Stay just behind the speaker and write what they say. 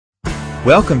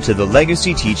Welcome to the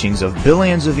legacy teachings of Bill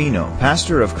Anzavino,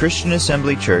 pastor of Christian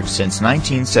Assembly Church since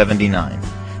 1979.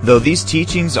 Though these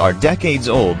teachings are decades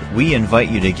old, we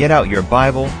invite you to get out your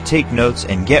Bible, take notes,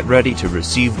 and get ready to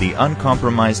receive the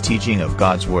uncompromised teaching of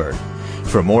God's Word.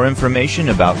 For more information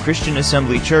about Christian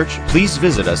Assembly Church, please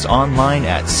visit us online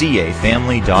at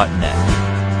cafamily.net.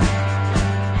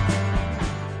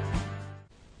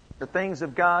 The things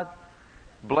of God,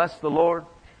 bless the Lord.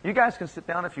 You guys can sit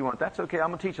down if you want. That's okay. I'm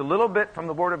going to teach a little bit from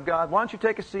the Word of God. Why don't you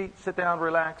take a seat, sit down,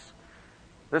 relax.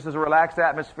 This is a relaxed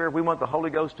atmosphere. We want the Holy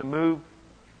Ghost to move.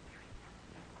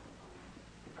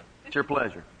 It's your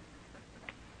pleasure.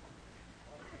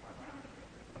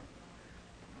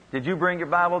 Did you bring your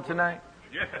Bible tonight?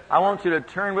 Yes. I want you to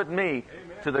turn with me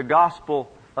to the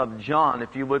Gospel of John,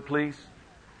 if you would, please.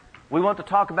 We want to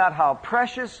talk about how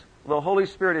precious the Holy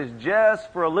Spirit is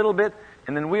just for a little bit,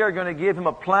 and then we are going to give Him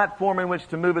a platform in which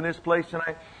to move in this place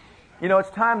tonight. You know, it's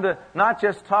time to not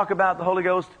just talk about the Holy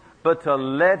Ghost, but to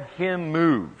let Him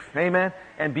move. Amen?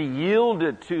 And be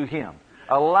yielded to Him.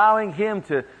 Allowing Him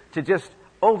to just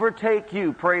overtake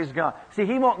you. Praise God. See,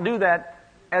 He won't do that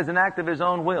as an act of His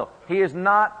own will. He is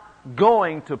not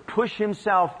going to push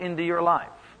Himself into your life.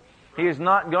 He is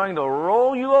not going to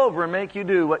roll you over and make you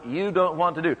do what you don't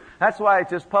want to do. That's why it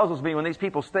just puzzles me when these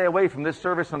people stay away from this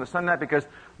service on the Sunday night, because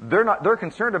they're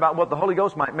concerned about what the Holy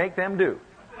Ghost might make them do.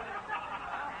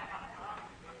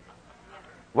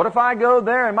 What if I go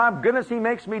there and my goodness, He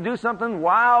makes me do something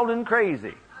wild and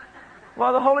crazy?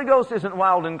 Well, the Holy Ghost isn't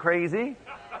wild and crazy.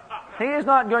 He is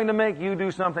not going to make you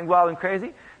do something wild and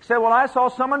crazy. Say, well, I saw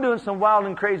someone doing some wild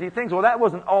and crazy things. Well, that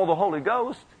wasn't all the Holy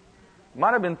Ghost.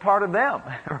 Might have been part of them,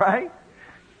 right?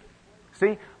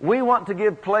 See, we want to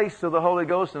give place to the Holy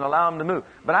Ghost and allow Him to move.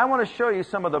 But I want to show you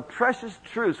some of the precious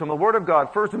truths from the Word of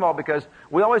God, first of all, because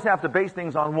we always have to base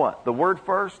things on what? The Word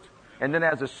first, and then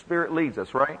as the Spirit leads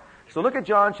us, right? So look at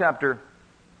John chapter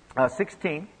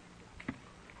 16,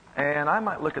 and I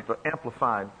might look at the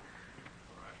Amplified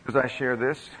as I share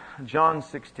this. John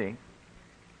 16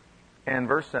 and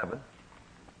verse 7.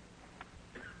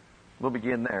 We'll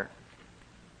begin there.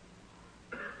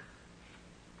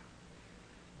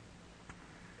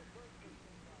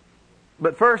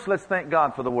 But first, let's thank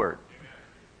God for the Word.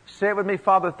 Say it with me,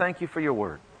 Father, thank You for Your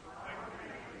Word.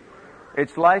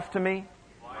 It's life to me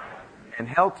and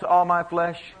health to all my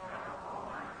flesh,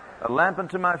 a lamp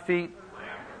unto my feet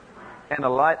and a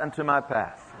light unto my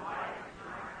path.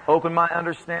 Open my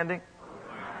understanding,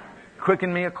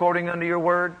 quicken me according unto Your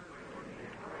Word,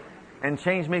 and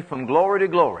change me from glory to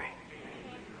glory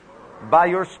by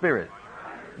Your Spirit,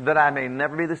 that I may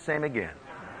never be the same again.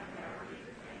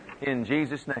 In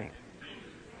Jesus' name.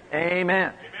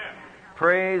 Amen.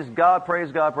 Praise God,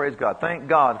 praise God, praise God. Thank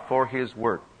God for His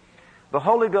Word. The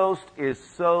Holy Ghost is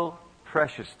so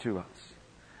precious to us.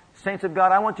 Saints of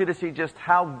God, I want you to see just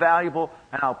how valuable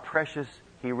and how precious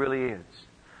He really is.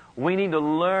 We need to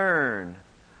learn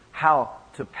how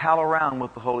to pal around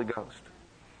with the Holy Ghost.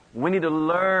 We need to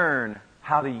learn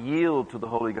how to yield to the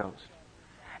Holy Ghost.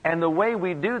 And the way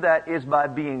we do that is by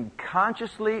being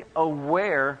consciously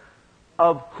aware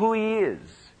of who He is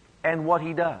and what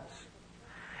He does.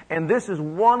 And this is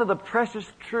one of the precious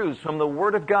truths from the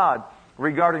Word of God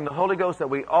regarding the Holy Ghost that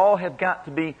we all have got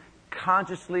to be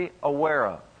consciously aware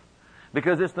of.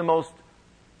 Because it's the most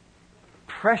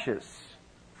precious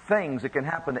things that can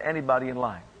happen to anybody in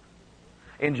life.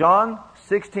 In John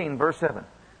 16, verse 7,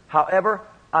 however,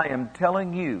 I am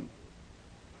telling you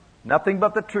nothing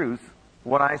but the truth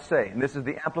when I say, and this is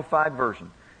the Amplified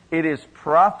Version, it is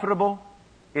profitable,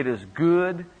 it is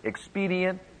good,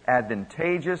 expedient,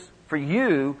 advantageous for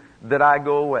you that I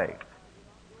go away.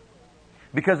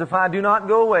 Because if I do not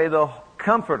go away, the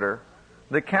Comforter,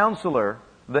 the Counselor,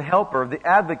 the Helper, the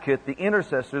Advocate, the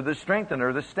Intercessor, the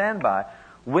Strengthener, the Standby,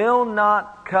 will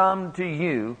not come to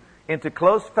you into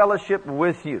close fellowship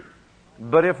with you.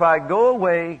 But if I go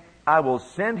away, I will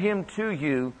send Him to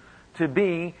you to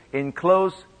be in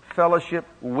close fellowship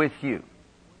with you.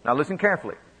 Now listen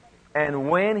carefully. And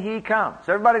when He comes,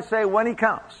 everybody say, when He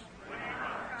comes.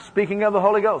 Speaking of the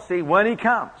Holy Ghost, see, when He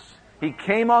comes. He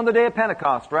came on the day of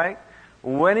Pentecost, right?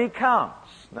 When He comes,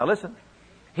 now listen,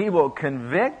 He will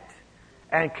convict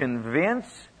and convince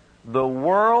the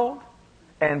world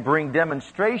and bring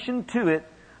demonstration to it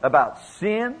about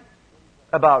sin,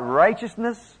 about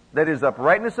righteousness, that is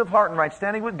uprightness of heart and right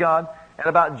standing with God, and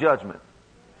about judgment.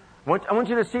 I want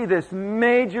you to see this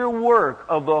major work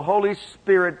of the Holy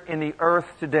Spirit in the earth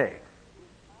today.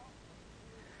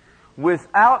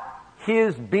 Without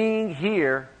His being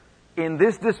here in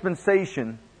this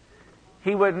dispensation,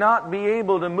 He would not be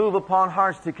able to move upon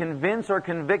hearts to convince or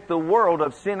convict the world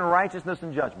of sin, righteousness,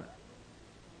 and judgment.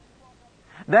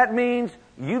 That means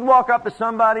you'd walk up to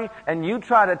somebody and you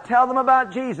try to tell them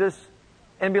about Jesus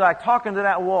and be like talking to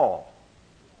that wall.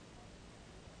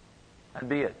 That'd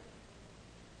be it.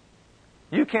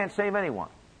 You can't save anyone,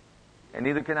 and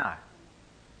neither can I.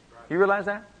 You realize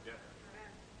that?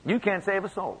 You can't save a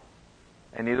soul,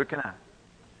 and neither can I.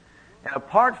 And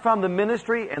apart from the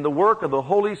ministry and the work of the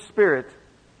Holy Spirit,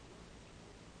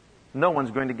 no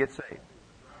one's going to get saved.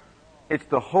 It's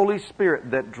the Holy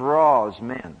Spirit that draws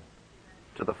men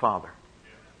to the Father.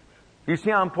 You see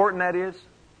how important that is?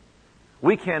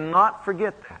 We cannot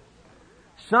forget that.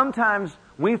 Sometimes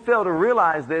we fail to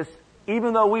realize this,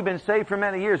 even though we've been saved for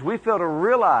many years. We fail to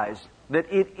realize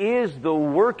that it is the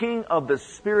working of the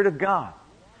Spirit of God.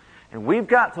 And we've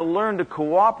got to learn to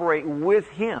cooperate with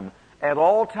Him at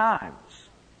all times,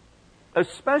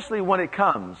 especially when it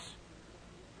comes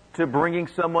to bringing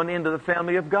someone into the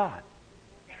family of God.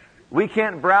 We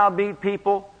can't browbeat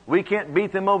people. We can't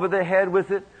beat them over the head with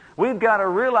it. We've got to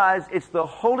realize it's the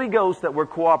Holy Ghost that we're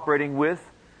cooperating with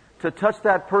to touch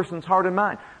that person's heart and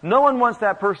mind. No one wants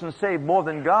that person saved more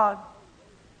than God,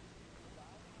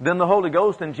 than the Holy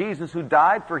Ghost and Jesus who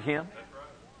died for him.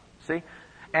 See?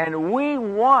 And we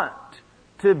want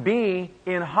to be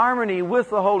in harmony with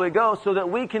the Holy Ghost so that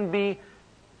we can be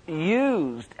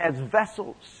used as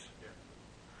vessels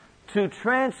to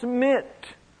transmit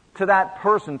to that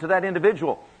person, to that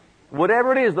individual,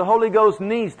 whatever it is the Holy Ghost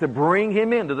needs to bring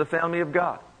him into the family of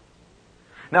God.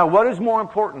 Now, what is more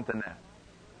important than that?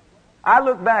 I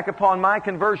look back upon my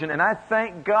conversion and I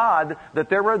thank God that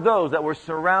there were those that were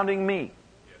surrounding me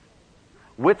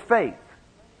with faith,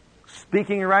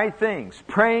 speaking right things,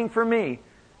 praying for me,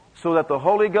 so that the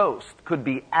Holy Ghost could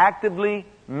be actively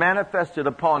manifested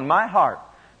upon my heart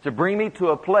to bring me to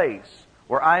a place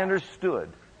where I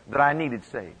understood that I needed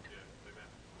saved.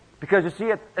 Because you see,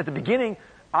 at the beginning,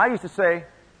 I used to say,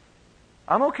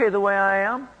 I'm okay the way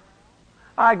I am.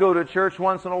 I go to church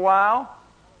once in a while.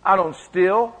 I don't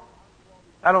steal.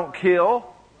 I don't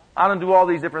kill. I don't do all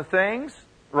these different things.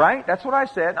 Right? That's what I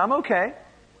said. I'm okay.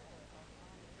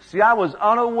 See, I was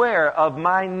unaware of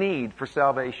my need for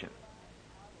salvation.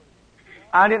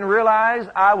 I didn't realize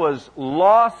I was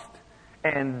lost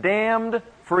and damned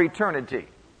for eternity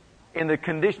in the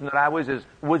condition that I was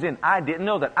in. I didn't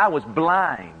know that. I was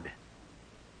blind.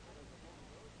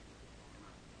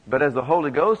 But as the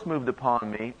Holy Ghost moved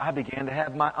upon me, I began to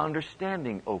have my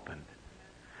understanding opened.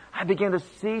 I began to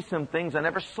see some things I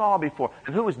never saw before.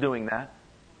 And who was doing that?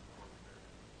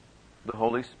 The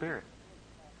Holy Spirit.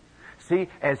 See,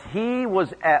 as He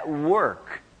was at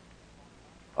work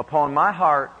upon my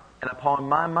heart and upon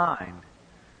my mind,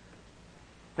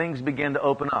 things began to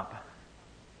open up.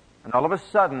 And all of a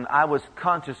sudden, I was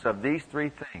conscious of these three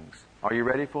things. Are you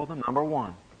ready for them? Number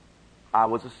one, I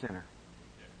was a sinner.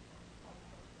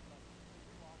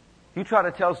 You try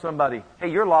to tell somebody, hey,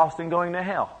 you're lost and going to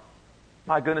hell.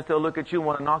 My goodness, they'll look at you and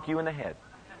want to knock you in the head.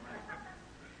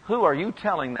 Who are you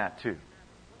telling that to?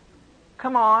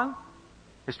 Come on.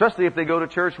 Especially if they go to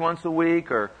church once a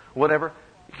week or whatever.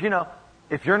 You know,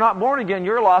 if you're not born again,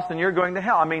 you're lost and you're going to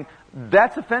hell. I mean,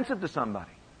 that's offensive to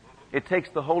somebody. It takes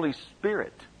the Holy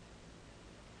Spirit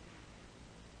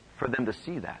for them to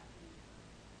see that.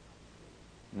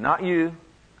 Not you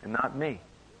and not me.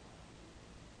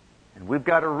 And we've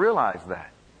got to realize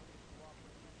that.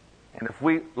 And if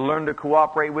we learn to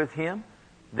cooperate with Him,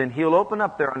 then He'll open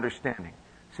up their understanding.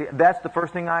 See, that's the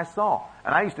first thing I saw.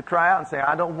 And I used to cry out and say,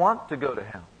 I don't want to go to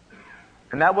hell.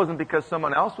 And that wasn't because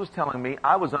someone else was telling me.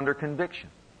 I was under conviction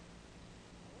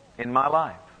in my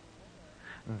life.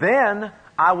 Then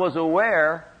I was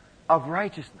aware of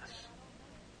righteousness.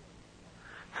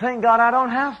 Thank God I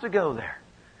don't have to go there.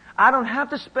 I don't have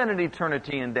to spend an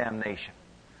eternity in damnation.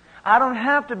 I don't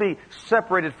have to be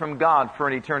separated from God for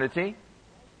an eternity.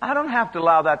 I don't have to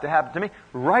allow that to happen to me.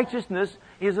 Righteousness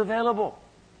is available.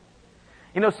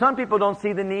 You know, some people don't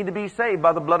see the need to be saved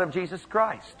by the blood of Jesus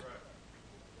Christ.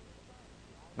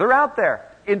 They're out there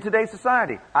in today's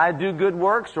society. I do good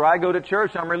works, or I go to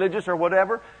church, I'm religious, or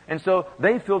whatever, and so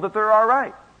they feel that they're all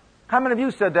right. How many of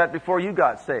you said that before you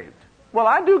got saved? Well,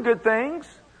 I do good things.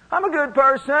 I'm a good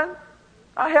person.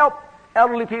 I help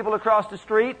elderly people across the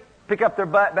street, pick up their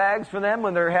bags for them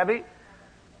when they're heavy.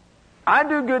 I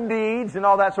do good deeds and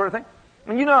all that sort of thing.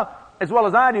 And you know, as well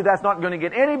as I do, that's not going to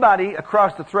get anybody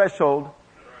across the threshold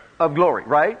of glory,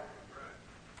 right?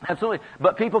 Absolutely.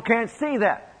 But people can't see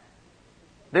that.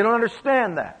 They don't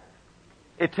understand that.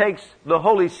 It takes the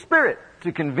Holy Spirit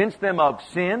to convince them of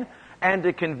sin and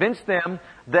to convince them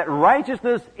that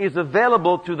righteousness is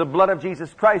available through the blood of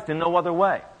Jesus Christ in no other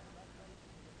way.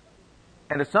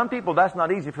 And to some people, that's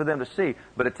not easy for them to see,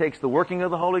 but it takes the working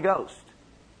of the Holy Ghost.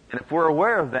 And if we're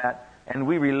aware of that, and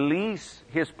we release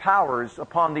His powers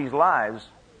upon these lives,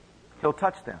 He'll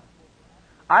touch them.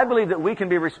 I believe that we can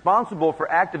be responsible for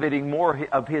activating more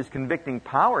of His convicting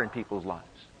power in people's lives.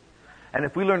 And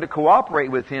if we learn to cooperate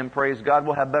with Him, praise God,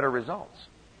 we'll have better results.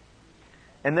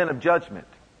 And then of judgment.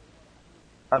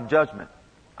 Of judgment.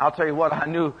 I'll tell you what, I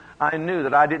knew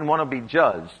that I didn't want to be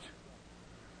judged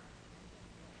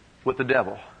with the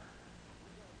devil.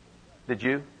 Did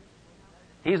you?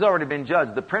 He's already been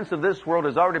judged. The prince of this world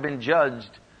has already been judged,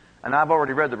 and I've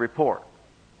already read the report.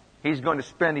 He's going to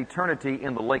spend eternity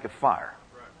in the lake of fire.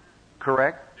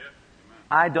 Correct? Yes.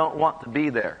 I don't want to be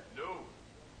there. No.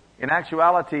 In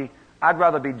actuality, I'd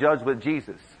rather be judged with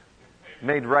Jesus,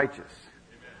 made righteous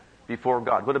before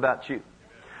God. What about you?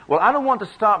 Well, I don't want to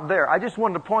stop there. I just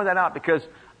wanted to point that out because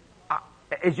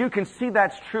as you can see,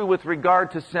 that's true with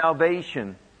regard to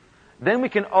salvation. Then we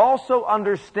can also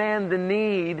understand the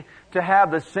need to have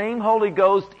the same Holy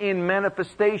Ghost in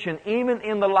manifestation, even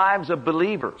in the lives of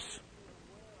believers.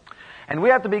 And we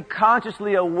have to be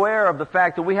consciously aware of the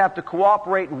fact that we have to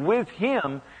cooperate with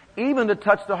Him even to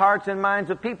touch the hearts and minds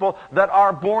of people that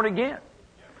are born again.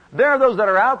 There are those that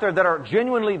are out there that are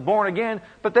genuinely born again,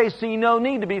 but they see no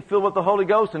need to be filled with the Holy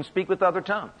Ghost and speak with other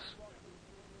tongues.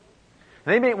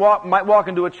 They might walk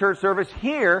into a church service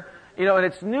here, and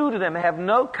it's new to them. They have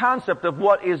no concept of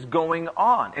what is going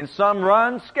on. And some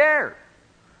run scared.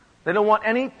 They don't want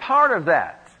any part of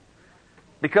that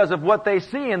because of what they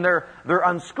see, and they're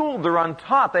unschooled, they're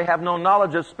untaught, they have no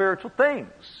knowledge of spiritual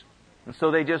things. And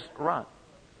so they just run.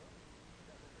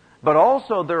 But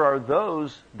also there are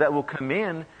those that will come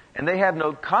in and they have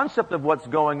no concept of what's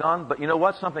going on, but you know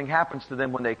what? Something happens to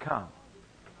them when they come.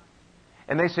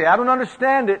 And they say, I don't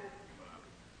understand it,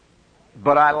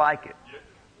 but I like it.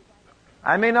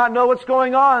 I may not know what's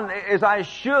going on as I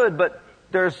should, but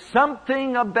there's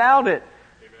something about it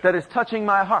that is touching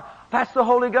my heart. That's the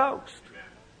Holy Ghost.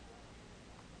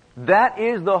 That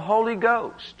is the Holy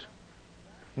Ghost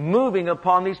moving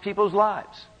upon these people's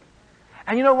lives.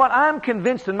 And you know what? I'm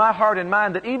convinced in my heart and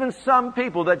mind that even some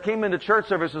people that came into church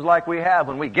services like we have,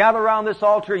 when we gather around this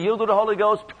altar, yield to the Holy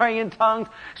Ghost, pray in tongues,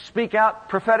 speak out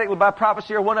prophetically by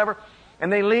prophecy or whatever,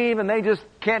 and they leave and they just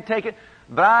can't take it.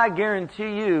 But I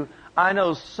guarantee you, I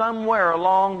know somewhere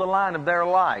along the line of their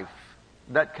life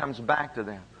that comes back to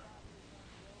them.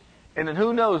 And then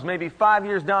who knows, maybe 5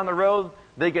 years down the road,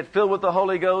 they get filled with the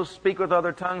Holy Ghost, speak with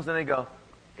other tongues, and they go,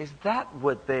 is that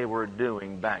what they were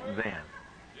doing back then?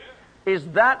 Is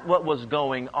that what was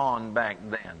going on back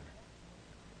then?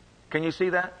 Can you see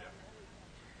that?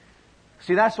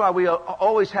 See, that's why we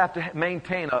always have to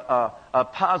maintain a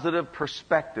positive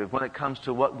perspective when it comes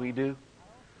to what we do.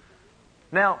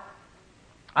 Now,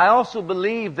 I also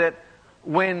believe that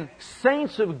when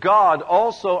saints of God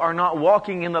also are not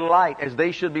walking in the light as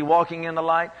they should be walking in the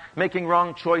light, making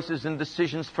wrong choices and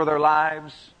decisions for their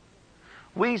lives,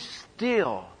 we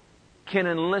still can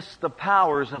enlist the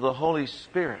powers of the Holy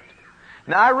Spirit.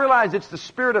 Now, I realize it's the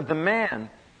spirit of the man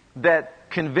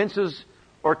that convinces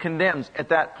or condemns at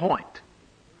that point.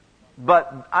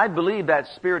 But I believe that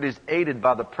spirit is aided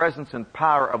by the presence and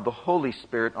power of the Holy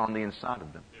Spirit on the inside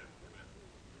of them.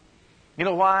 You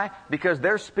know why? Because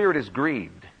their spirit is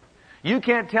grieved. You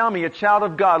can't tell me a child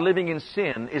of God living in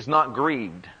sin is not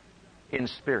grieved in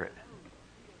spirit.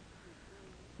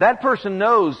 That person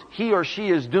knows he or she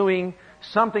is doing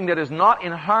something that is not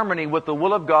in harmony with the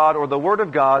will of God or the Word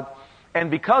of God. And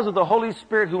because of the Holy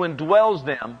Spirit who indwells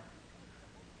them,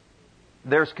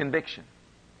 there's conviction.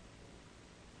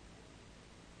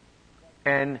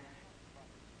 And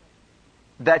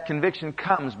that conviction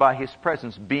comes by His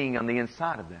presence being on the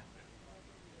inside of them.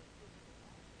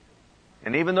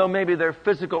 And even though maybe their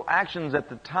physical actions at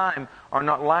the time are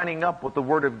not lining up with the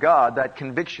Word of God, that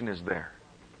conviction is there.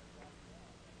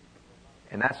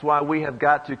 And that's why we have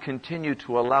got to continue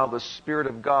to allow the Spirit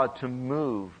of God to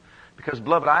move. Because,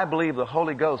 beloved, I believe the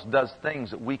Holy Ghost does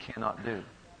things that we cannot do.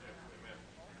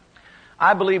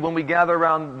 I believe when we gather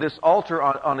around this altar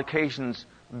on occasions,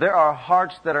 there are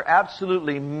hearts that are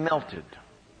absolutely melted.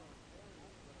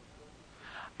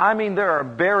 I mean, there are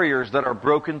barriers that are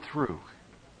broken through.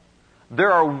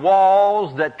 There are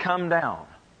walls that come down.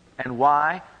 And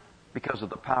why? Because of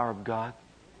the power of God.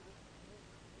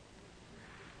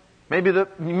 Maybe the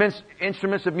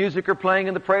instruments of music are playing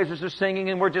and the praisers are singing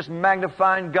and we're just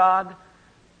magnifying God.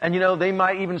 And they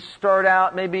might even start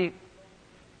out maybe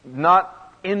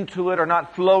not into it or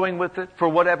not flowing with it for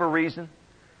whatever reason.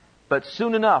 But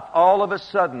soon enough, all of a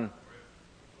sudden,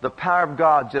 the power of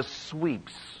God just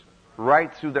sweeps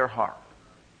right through their heart.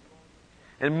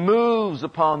 And moves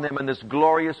upon them in this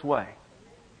glorious way.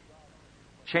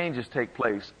 Changes take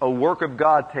place. A work of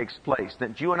God takes place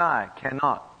that you and I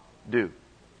cannot do.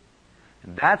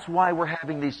 And that's why we're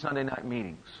having these Sunday night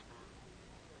meetings.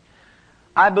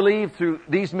 I believe through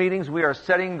these meetings we are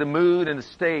setting the mood and the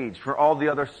stage for all the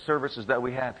other services that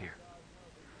we have here.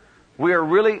 We are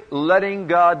really letting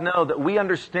God know that we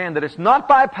understand that it's not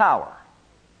by power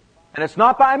and it's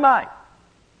not by might,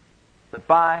 but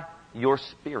by your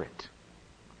Spirit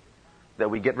that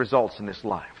we get results in this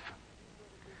life.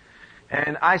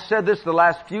 And I said this the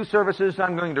last few services,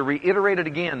 I'm going to reiterate it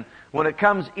again. When it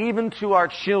comes even to our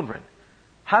children,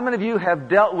 how many of you have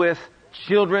dealt with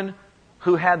children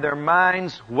who had their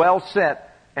minds well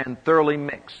set and thoroughly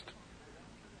mixed?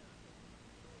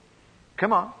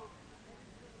 Come on.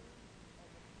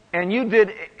 And you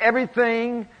did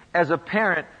everything as a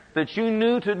parent that you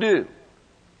knew to do.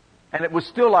 And it was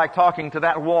still like talking to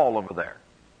that wall over there.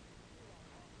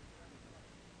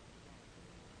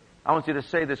 I want you to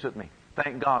say this with me.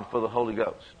 Thank God for the Holy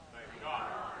Ghost. Thank God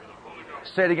for the Holy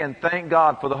Ghost. Say it again. Thank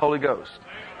God for the Holy Ghost.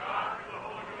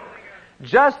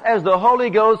 Just as the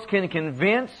Holy Ghost can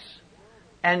convince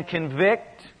and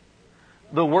convict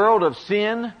the world of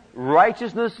sin,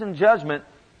 righteousness, and judgment,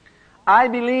 I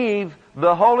believe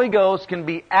the Holy Ghost can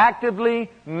be actively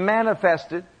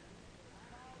manifested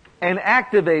and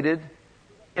activated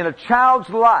in a child's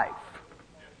life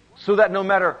so that no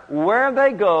matter where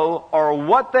they go or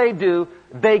what they do,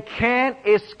 they can't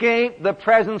escape the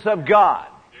presence of God.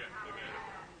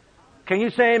 Can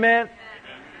you say amen?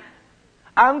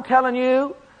 I'm telling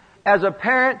you, as a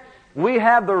parent, we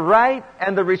have the right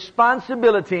and the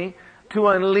responsibility to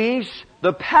unleash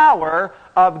the power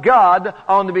of God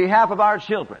on the behalf of our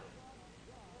children.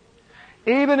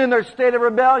 Even in their state of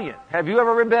rebellion. Have you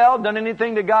ever rebelled, done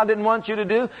anything that God didn't want you to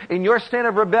do? In your state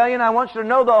of rebellion, I want you to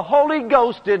know the Holy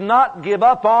Ghost did not give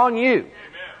up on you. Amen.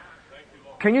 Thank you,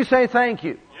 Lord. Can you say thank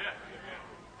you? Yes.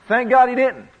 Thank God He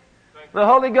didn't. The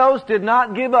Holy Ghost did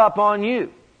not give up on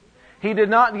you. He did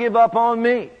not give up on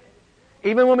me.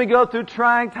 Even when we go through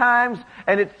trying times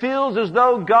and it feels as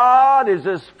though God is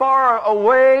as far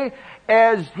away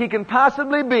as He can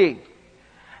possibly be,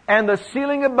 and the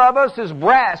ceiling above us is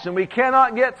brass and we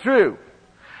cannot get through,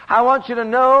 I want you to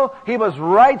know He was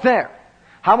right there.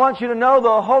 I want you to know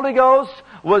the Holy Ghost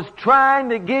was trying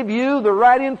to give you the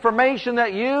right information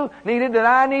that you needed, that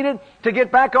I needed, to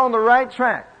get back on the right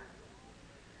track.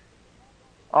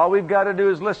 All we've got to do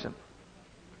is listen.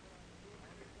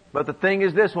 But the thing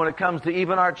is this, when it comes to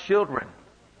even our children,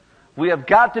 we have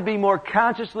got to be more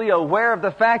consciously aware of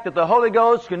the fact that the Holy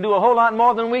Ghost can do a whole lot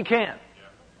more than we can.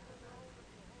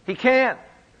 He can.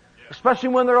 Especially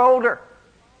when they're older.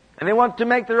 And they want to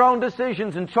make their own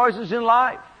decisions and choices in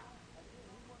life.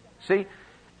 See?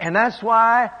 And that's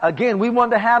why, again, we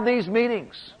want to have these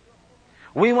meetings.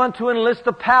 We want to enlist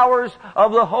the powers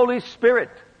of the Holy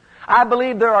Spirit. I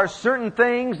believe there are certain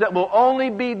things that will only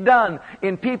be done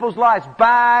in people's lives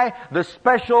by the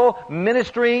special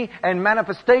ministry and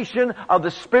manifestation of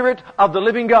the Spirit of the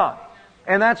living God.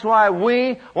 And that's why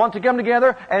we want to come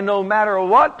together, and no matter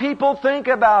what people think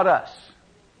about us,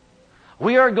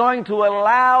 we are going to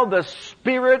allow the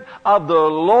Spirit of the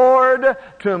Lord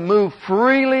to move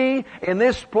freely in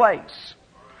this place.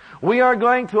 We are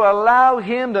going to allow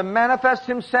Him to manifest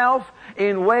Himself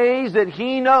in ways that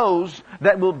He knows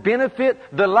that will benefit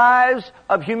the lives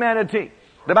of humanity.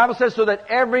 The Bible says, so that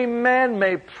every man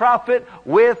may profit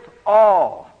with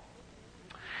all.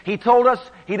 He told us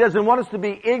He doesn't want us to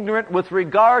be ignorant with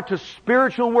regard to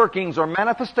spiritual workings or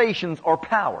manifestations or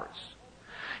powers.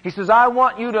 He says, I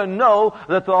want you to know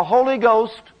that the Holy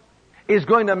Ghost is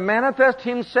going to manifest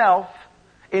Himself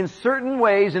in certain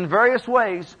ways, in various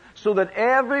ways, so that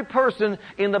every person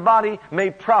in the body may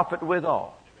profit with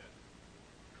all.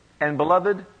 And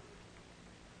beloved,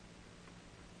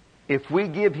 if we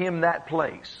give Him that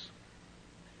place,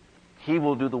 He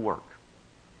will do the work.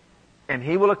 And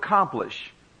He will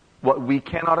accomplish what we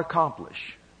cannot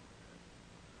accomplish.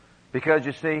 Because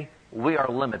you see, we are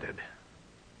limited.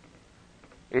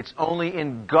 It's only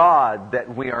in God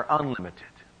that we are unlimited.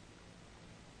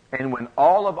 And when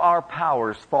all of our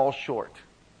powers fall short,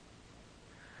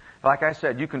 like I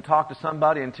said, you can talk to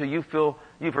somebody until you feel,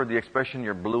 you've heard the expression,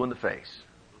 you're blue in the face.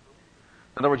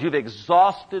 In other words, you've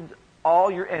exhausted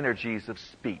all your energies of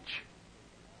speech.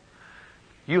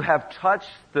 You have touched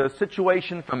the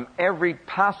situation from every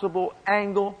possible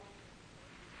angle,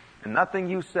 and nothing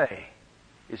you say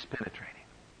is penetrating.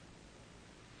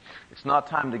 It's not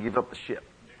time to give up the ship.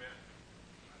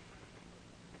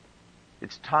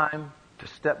 It's time to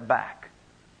step back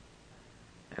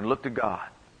and look to God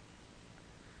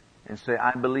and say,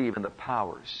 I believe in the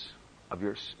powers of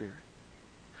your Spirit.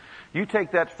 You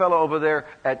take that fellow over there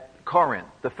at Corinth,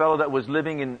 the fellow that was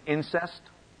living in incest.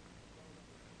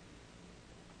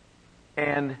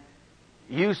 and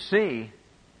you see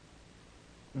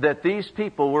that these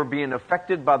people were being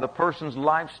affected by the person's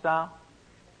lifestyle,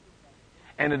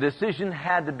 and a decision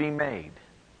had to be made.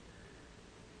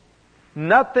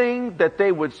 Nothing that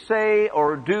they would say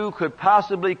or do could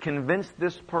possibly convince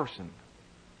this person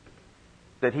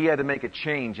that he had to make a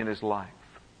change in his life.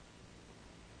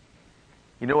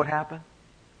 You know what happened?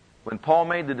 When Paul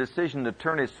made the decision to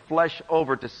turn his flesh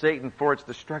over to Satan for its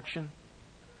destruction,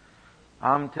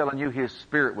 I'm telling you, his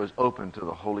spirit was open to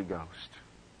the Holy Ghost.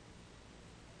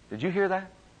 Did you hear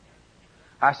that?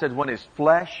 I said when his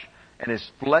flesh and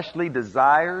his fleshly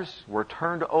desires were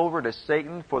turned over to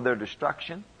Satan for their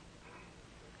destruction,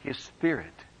 his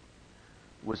spirit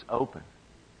was open.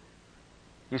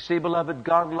 You see, beloved,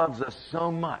 God loves us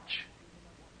so much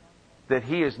that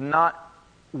He is not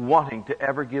wanting to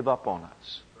ever give up on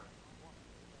us.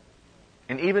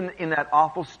 And even in that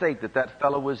awful state that that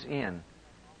fellow was in,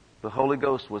 the Holy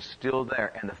Ghost was still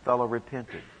there, and the fellow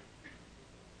repented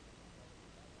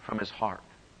from his heart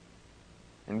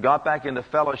and got back into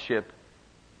fellowship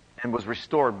and was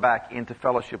restored back into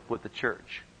fellowship with the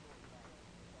church.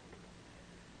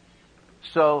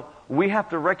 So we have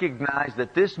to recognize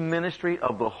that this ministry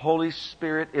of the Holy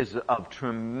Spirit is of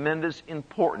tremendous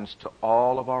importance to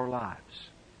all of our lives.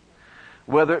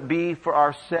 Whether it be for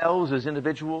ourselves as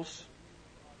individuals,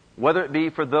 whether it be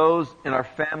for those in our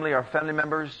family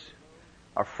members,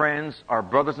 our friends, our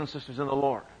brothers and sisters in the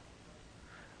Lord.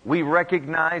 We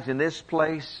recognize in this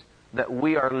place that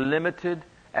we are limited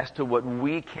as to what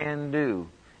we can do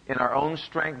in our own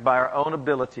strength by our own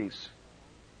abilities.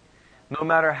 No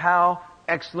matter how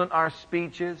excellent our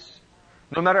speech is,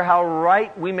 no matter how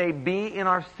right we may be in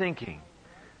our thinking,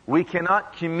 we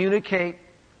cannot communicate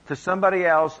to somebody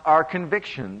else our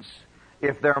convictions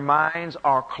if their minds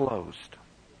are closed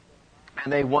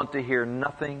and they want to hear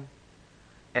nothing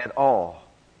at all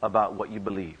about what you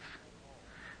believe.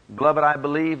 Beloved, I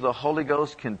believe the Holy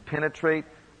Ghost can penetrate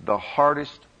the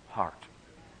hardest heart.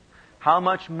 How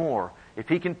much more if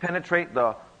He can penetrate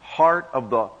the heart of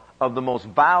the most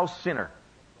vile sinner?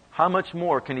 How much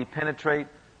more can He penetrate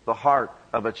the heart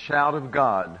of a child of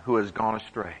God who has gone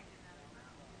astray?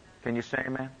 Can you say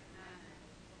amen?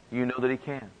 You know that He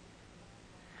can.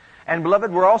 And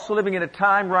beloved, we're also living in a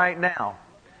time right now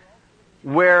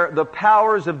where the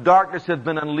powers of darkness have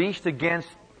been unleashed against,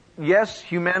 yes,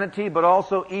 humanity, but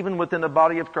also even within the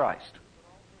body of Christ.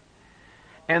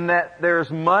 And that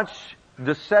there's much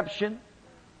deception.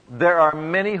 There are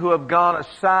many who have gone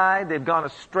aside. They've gone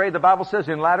astray. The Bible says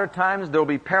in latter times there will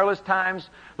be perilous times.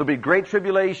 There'll be great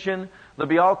tribulation. There'll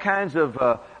be all kinds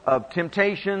of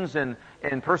temptations and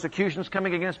persecutions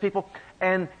coming against people.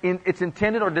 And it's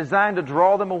intended or designed to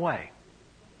draw them away.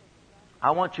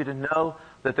 I want you to know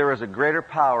that there is a greater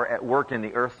power at work in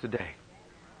the earth today.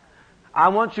 I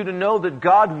want you to know that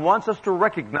God wants us to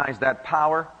recognize that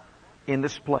power in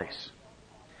this place.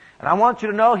 And I want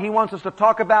you to know He wants us to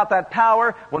talk about that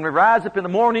power when we rise up in the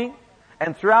morning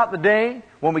and throughout the day,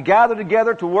 when we gather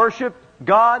together to worship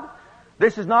God.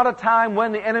 This is not a time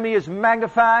when the enemy is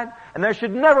magnified, and there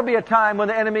should never be a time when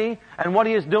the enemy and what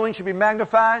he is doing should be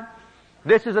magnified.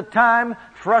 This is a time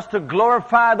for us to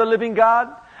glorify the living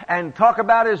God and talk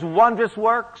about His wondrous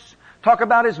works, talk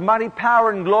about His mighty power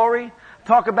and glory,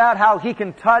 talk about how He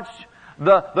can touch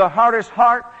the hardest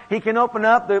heart. He can open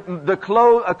up a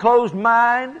closed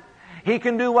mind. He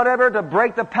can do whatever to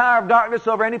break the power of darkness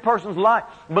over any person's life.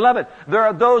 Beloved, there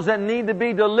are those that need to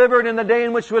be delivered in the day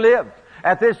in which we live.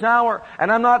 At this hour.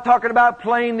 And I'm not talking about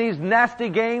playing these nasty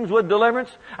games with deliverance.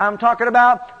 I'm talking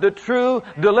about the true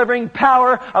delivering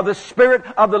power of the Spirit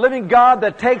of the living God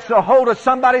that takes a hold of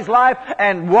somebody's life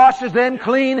and washes them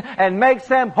clean and makes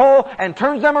them whole and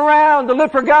turns them around to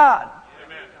live for God.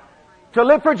 Amen. To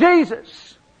live for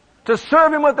Jesus. To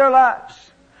serve Him with their lives.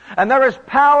 And there is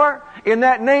power in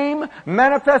that name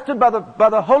manifested by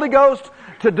the Holy Ghost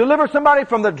to deliver somebody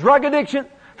from the drug addiction,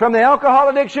 from the alcohol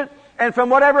addiction, and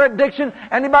from whatever addiction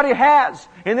anybody has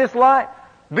in this life.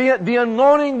 The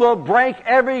anointing will break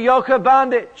every yoke of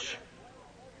bondage.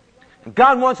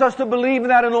 God wants us to believe in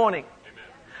that anointing.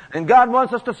 And God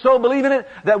wants us to so believe in it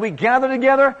that we gather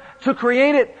together to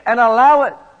create it and allow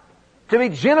it to be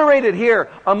generated here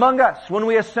among us when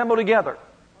we assemble together.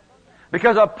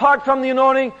 Because apart from the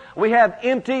anointing, we have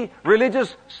empty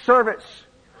religious service.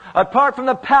 Apart from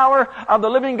the power of the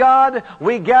living God,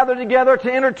 we gather together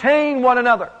to entertain one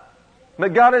another.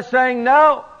 But God is saying,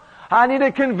 no, I need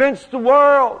to convince the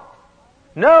world.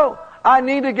 No, I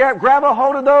need to grab a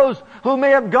hold of those who may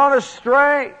have gone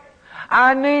astray.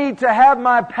 I need to have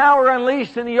my power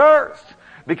unleashed in the earth.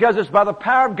 Because it's by the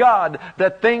power of God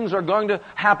that things are going to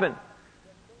happen.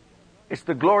 It's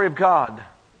the glory of God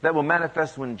that will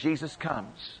manifest when Jesus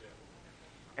comes.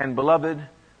 And beloved,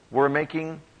 we're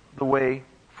making the way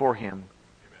for Him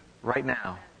right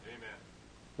now.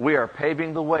 We are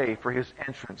paving the way for His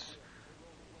entrance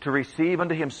to receive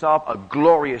unto Himself a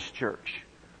glorious church.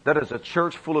 That is a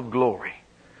church full of glory.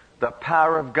 The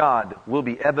power of God will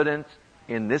be evident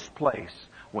in this place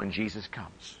when Jesus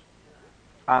comes.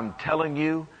 I'm telling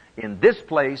you, in this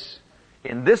place,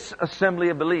 in this assembly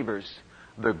of believers,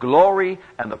 the glory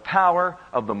and the power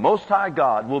of the Most High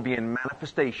God will be in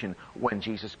manifestation when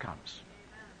Jesus comes.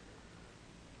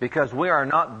 Because we are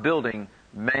not building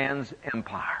man's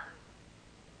empire.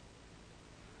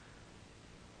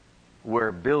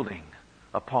 We're building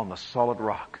upon the solid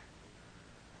rock.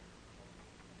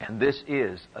 And this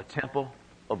is a temple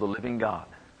of the living God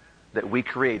that we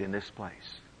create in this place.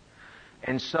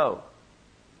 And so,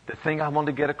 the thing I want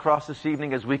to get across this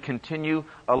evening as we continue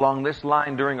along this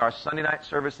line during our Sunday night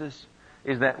services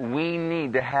is that we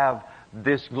need to have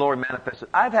this glory manifested.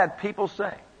 I've had people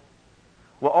say,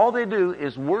 well, all they do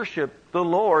is worship the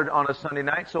Lord on a Sunday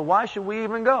night, so why should we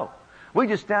even go? We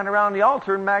just stand around the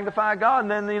altar and magnify God,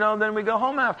 and then we go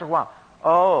home after a while.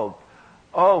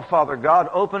 Oh, Father God,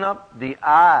 open up the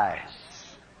eyes.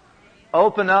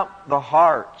 Open up the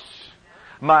hearts.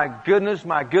 My goodness,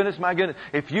 my goodness, my goodness.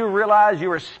 If you realize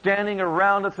you are standing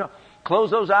around the throne, close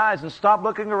those eyes and stop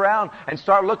looking around and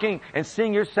start looking and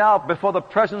seeing yourself before the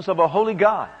presence of a holy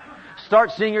God.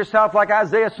 Start seeing yourself like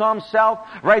Isaiah saw himself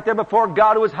right there before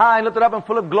God, who was high and lifted up and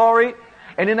full of glory.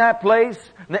 And in that place,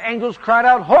 the angels cried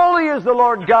out, "Holy is the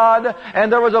Lord God."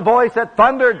 And there was a voice that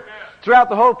thundered throughout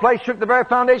the whole place, shook the very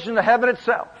foundation of heaven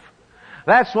itself.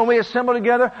 That's when we assemble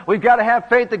together. We've got to have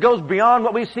faith that goes beyond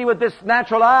what we see with this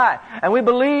natural eye. And we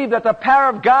believe that the power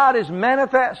of God is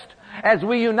manifest as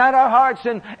we unite our hearts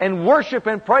and worship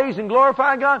and praise and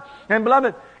glorify God. And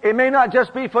beloved, it may not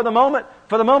just be for the moment.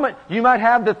 For the moment, you might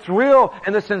have the thrill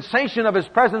and the sensation of His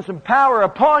presence and power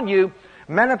upon you,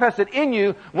 manifested in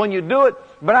you when you do it.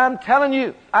 But I'm telling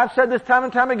you, I've said this time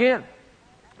and time again,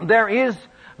 there is,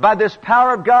 by this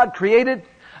power of God created,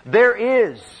 there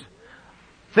are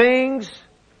things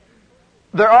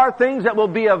that will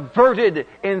be averted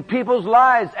in people's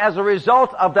lives as a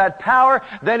result of that power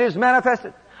that is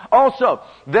manifested. Also,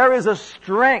 there is a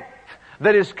strength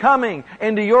that is coming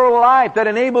into your life that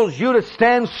enables you to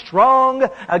stand strong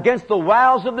against the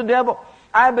wiles of the devil.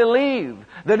 I believe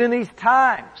that in these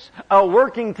times, a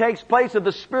working takes place of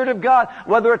the Spirit of God,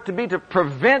 whether it to be to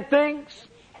prevent things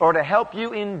or to help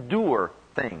you endure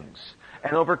things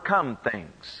and overcome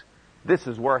things. This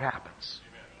is where it happens.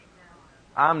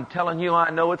 I'm telling you,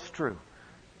 I know it's true.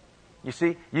 You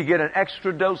see, you get an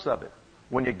extra dose of it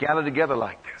when you gather together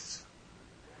like this.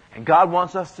 And God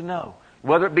wants us to know,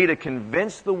 whether it be to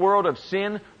convince the world of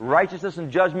sin, righteousness,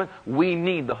 and judgment, we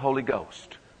need the Holy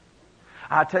Ghost.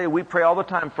 I tell you, we pray all the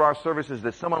time for our services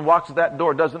that someone walks to that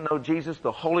door, doesn't know Jesus,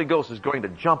 the Holy Ghost is going to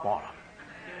jump on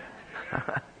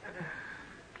them.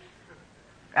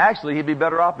 Actually, he'd be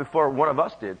better off before one of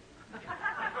us did.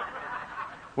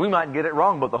 We might get it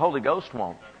wrong, but the Holy Ghost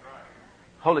won't.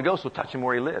 Holy Ghost will touch him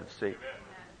where he lives, see.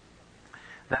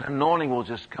 That anointing will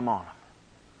just come on him.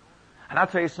 And I'll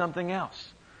tell you something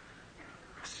else.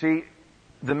 See,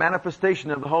 the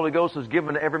manifestation of the Holy Ghost is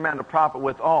given to every man to profit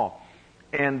withal.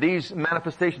 And these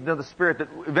manifestations of the Spirit that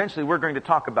eventually we're going to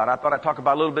talk about. I thought I'd talk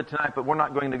about a little bit tonight, but we're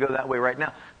not going to go that way right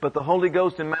now. But the Holy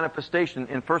Ghost in manifestation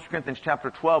in 1 Corinthians chapter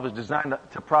 12 is designed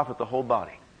to profit the whole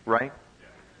body, right?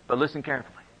 But listen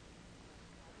carefully.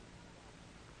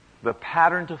 The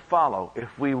pattern to follow,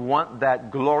 if we want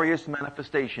that glorious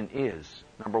manifestation, is,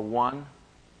 number one,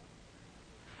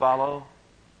 follow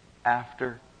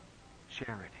after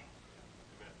charity.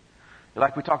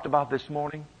 Like we talked about this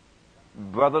morning,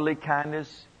 brotherly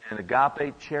kindness and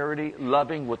agape charity,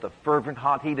 loving with a fervent,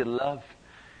 hot-heated love.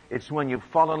 It's when you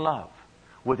fall in love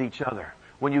with each other,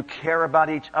 when you care about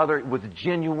each other with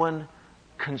genuine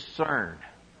concern.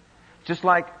 Just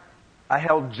like I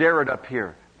held Jared up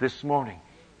here this morning,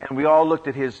 and we all looked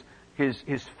at his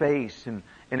face and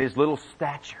his little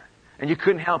stature. And you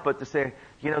couldn't help but to say,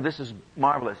 you know, this is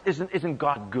marvelous. Isn't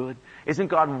God good? Isn't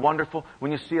God wonderful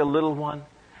when you see a little one?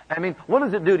 I mean, what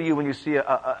does it do to you when you see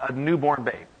a newborn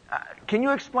babe? Can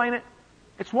you explain it?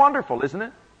 It's wonderful, isn't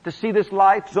it? To see this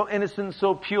life so innocent,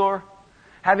 so pure,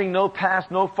 having no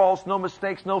past, no faults, no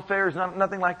mistakes, no failures,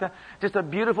 nothing like that. Just a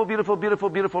beautiful, beautiful, beautiful,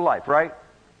 beautiful life, right?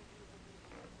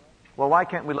 Well, why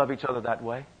can't we love each other that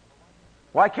way?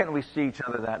 Why can't we see each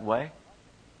other that way?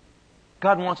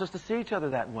 God wants us to see each other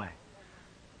that way.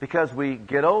 Because we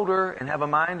get older and have a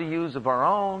mind to use of our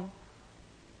own.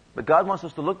 But God wants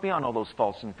us to look beyond all those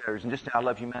faults and failures and just say, I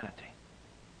love humanity.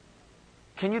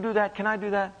 Can you do that? Can I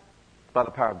do that? By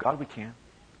the power of God, we can.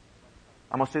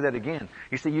 I'm going to say that again.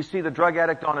 You see the drug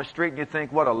addict on the street and you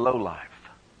think, what a lowlife.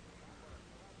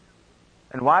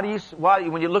 And why,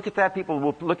 when you look at that, people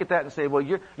will look at that and say, well,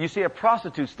 you see a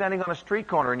prostitute standing on a street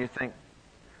corner and you think,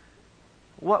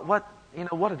 what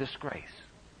a disgrace.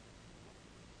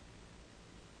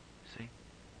 See?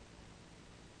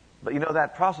 But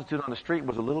that prostitute on the street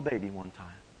was a little baby one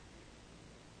time.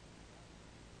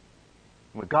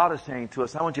 What God is saying to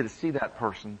us, I want you to see that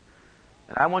person,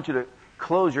 and I want you to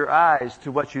close your eyes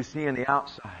to what you see in the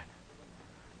outside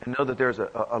and know that there's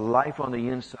a life on the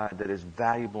inside that is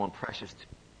valuable and precious to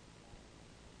you.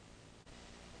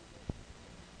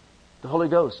 The Holy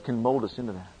Ghost can mold us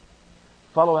into that.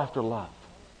 Follow after love.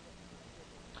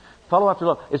 Follow after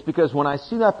love. It's because when I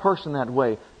see that person that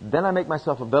way, then I make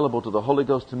myself available to the Holy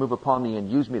Ghost to move upon me and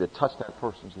use me to touch that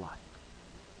person's life.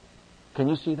 Can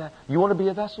you see that? You want to be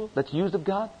a vessel that's used of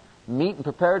God? Meet and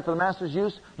prepared for the Master's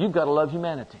use? You've got to love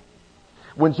humanity.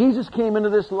 When Jesus came into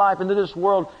this life, into this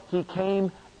world, He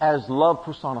came as love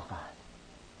personified.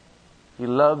 He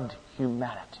loved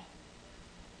humanity.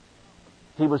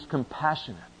 He was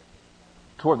compassionate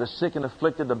toward the sick and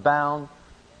afflicted, the bound.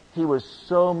 He was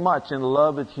so much in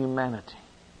love with humanity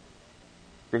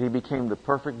that He became the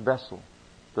perfect vessel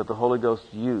that the Holy Ghost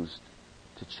used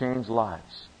to change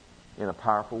lives in a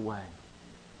powerful way.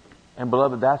 And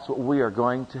beloved, that's what we are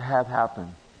going to have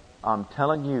happen. I'm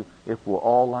telling you, if we'll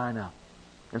all line up.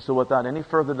 And so without any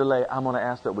further delay, I'm going to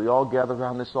ask that we all gather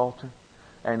around this altar.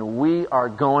 And we are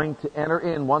going to enter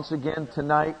in once again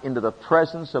tonight into the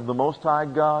presence of the Most High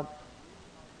God.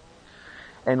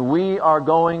 And we are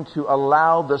going to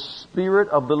allow the Spirit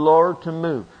of the Lord to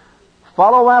move.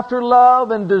 Follow after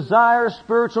love and desire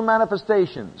spiritual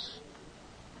manifestations.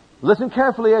 Listen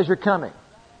carefully as you're coming.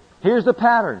 Here's the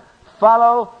pattern.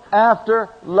 Follow after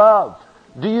love.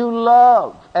 Do you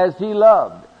love as He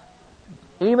loved?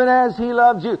 Even as He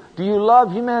loved you. Do you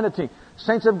love humanity?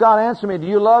 Saints of God, answer me. Do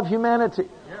you love humanity?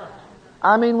 Yeah.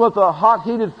 I mean with a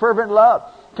hot-heated, fervent love.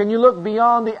 Can you look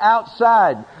beyond the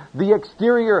outside, the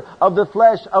exterior of the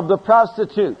flesh of the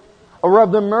prostitute, or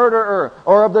of the murderer,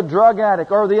 or of the drug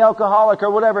addict, or the alcoholic, or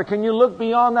whatever? Can you look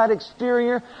beyond that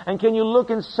exterior, and can you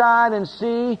look inside and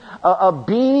see a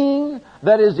being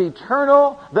that is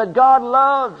eternal, that God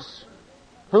loves,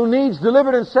 who needs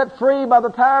delivered and set free by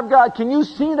the power of God? Can you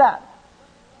see that?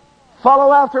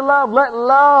 Follow after love. Let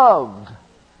love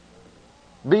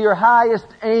be your highest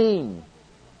aim.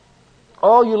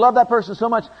 Oh, you love that person so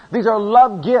much. These are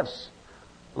love gifts.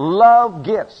 Love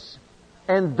gifts.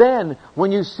 And then,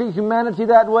 when you see humanity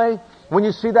that way, when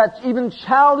you see that even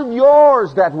child of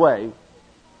yours that way,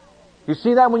 you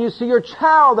see that when you see your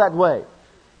child that way,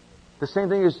 the same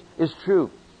thing is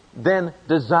true. Then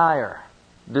desire.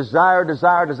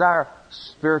 Desire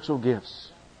spiritual gifts.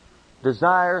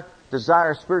 Desire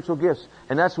spiritual gifts.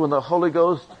 And that's when the Holy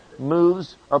Ghost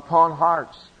moves upon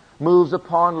hearts, moves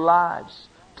upon lives,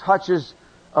 touches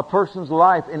a person's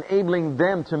life, enabling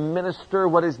them to minister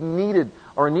what is needed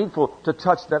or needful to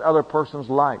touch that other person's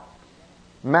life.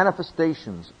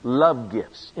 Manifestations, love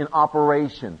gifts in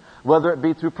operation, whether it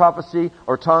be through prophecy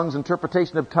or tongues,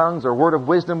 interpretation of tongues, or word of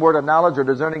wisdom, word of knowledge, or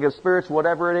discerning of spirits,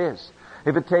 whatever it is.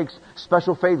 If it takes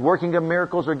special faith, working of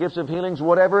miracles or gifts of healings,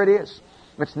 whatever it is.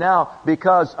 It's now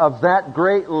because of that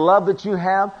great love that you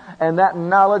have and that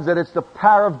knowledge that it's the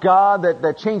power of God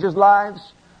that changes lives.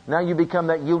 Now you become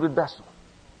that yielded vessel.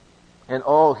 And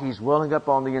oh, He's welling up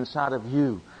on the inside of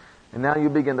you. And now you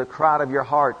begin to cry out of your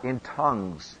heart in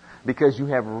tongues because you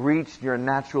have reached your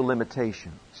natural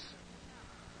limitations.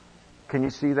 Can you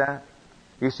see that?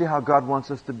 You see how God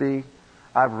wants us to be?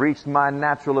 I've reached my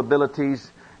natural abilities.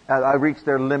 I've reached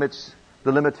their limits,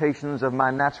 the limitations of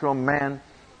my natural man.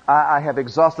 I have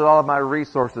exhausted all of my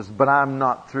resources, but I'm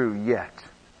not through yet.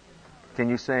 Can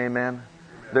you say amen?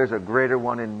 There's a greater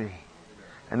one in me.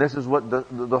 And this is what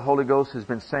the Holy Ghost has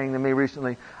been saying to me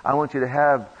recently. I want you to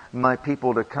have my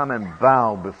people to come and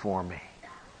bow before me.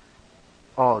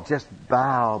 Oh, just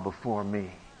bow before me.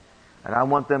 And I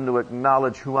want them to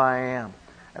acknowledge who I am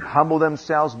and humble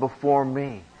themselves before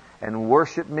me and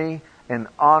worship me and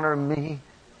honor me.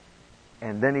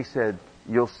 And then He said,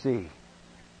 you'll see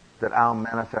that I'll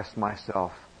manifest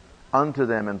myself unto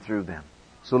them and through them.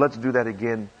 So let's do that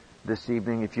again this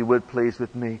evening. If you would please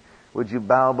with me, would you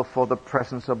bow before the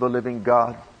presence of the living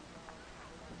God?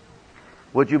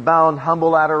 Would you bow in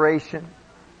humble adoration?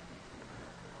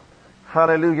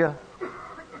 Hallelujah.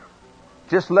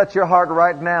 Just let your heart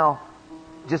right now,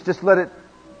 just let it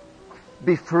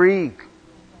be free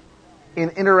in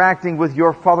interacting with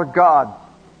your Father God.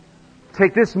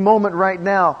 Take this moment right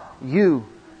now, you,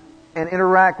 and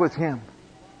interact with Him.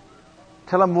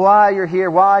 Tell Him why you're here,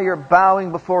 why you're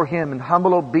bowing before Him in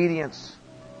humble obedience.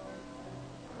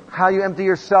 How you empty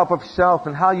yourself of self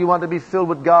and how you want to be filled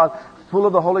with God, full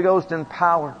of the Holy Ghost and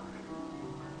power.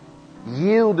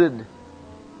 Yielded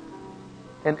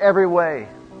in every way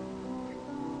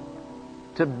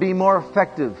to be more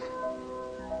effective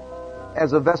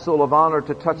as a vessel of honor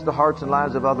to touch the hearts and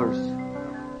lives of others,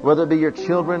 whether it be your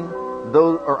children,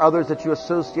 those or others that you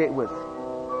associate with.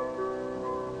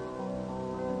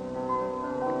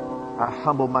 I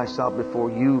humble myself before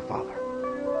you, Father,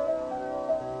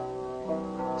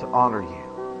 to honor you.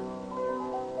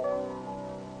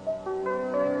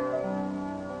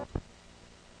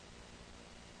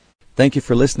 Thank you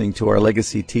for listening to our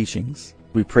legacy teachings.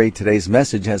 We pray today's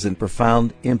message has a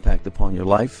profound impact upon your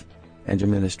life and your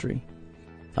ministry.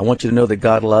 I want you to know that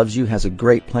God loves you, has a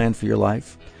great plan for your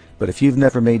life. But if you've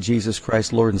never made Jesus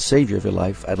Christ Lord and Savior of your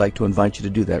life, I'd like to invite you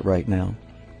to do that right now.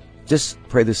 Just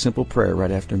pray this simple prayer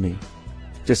right after me.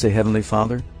 Just say, Heavenly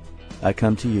Father, I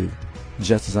come to you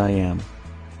just as I am,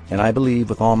 and I believe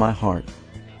with all my heart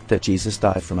that Jesus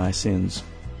died for my sins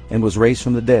and was raised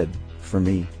from the dead for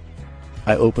me.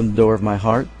 I open the door of my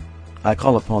heart. I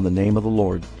call upon the name of the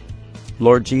Lord.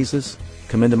 Lord Jesus,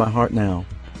 come into my heart now.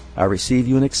 I receive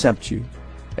you and accept you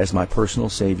as my personal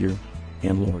Savior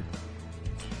and Lord.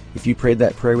 If you prayed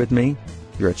that prayer with me,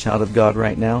 you're a child of God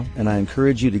right now, and I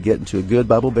encourage you to get into a good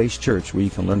Bible-based church where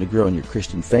you can learn to grow in your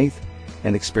Christian faith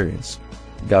and experience.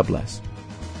 God bless.